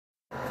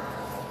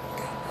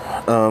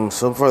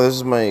So far this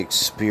is my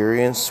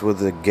experience with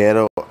the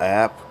ghetto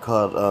app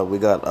called We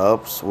Got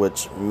Ups,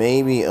 which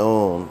may be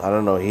owned. I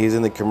don't know. He's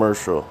in the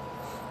commercial,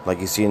 like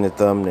you see in the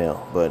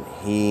thumbnail.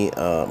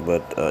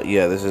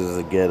 Yeah, this is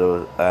the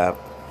ghetto app.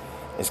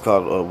 It's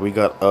called We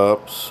Got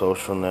Ups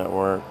Social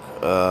Network.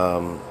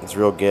 It's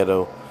real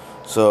ghetto.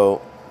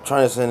 So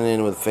trying to send it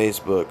in with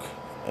Facebook,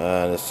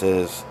 and it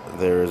says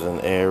there's an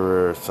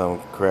error or some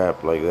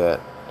crap like that.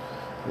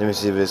 Let me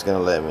see if it's gonna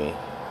let me.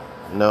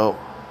 Nope.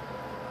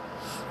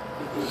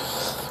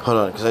 Hold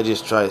on, because I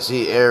just tried.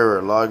 See,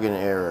 error, login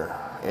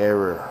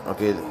error.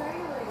 Okay,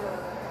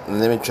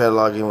 let me try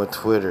logging with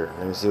Twitter.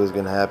 Let me see what's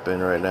going to happen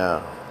right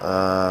now.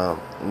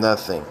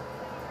 Nothing.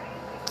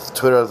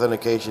 Twitter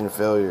authentication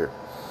failure.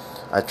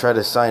 I tried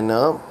to sign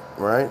up,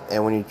 right?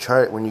 And when you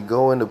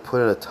go in to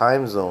put in a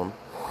time zone,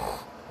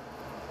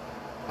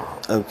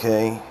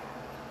 okay,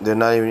 they're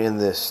not even in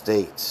the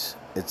States.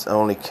 It's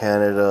only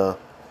Canada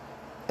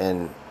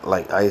and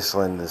like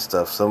Iceland and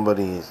stuff.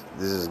 This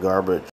is garbage.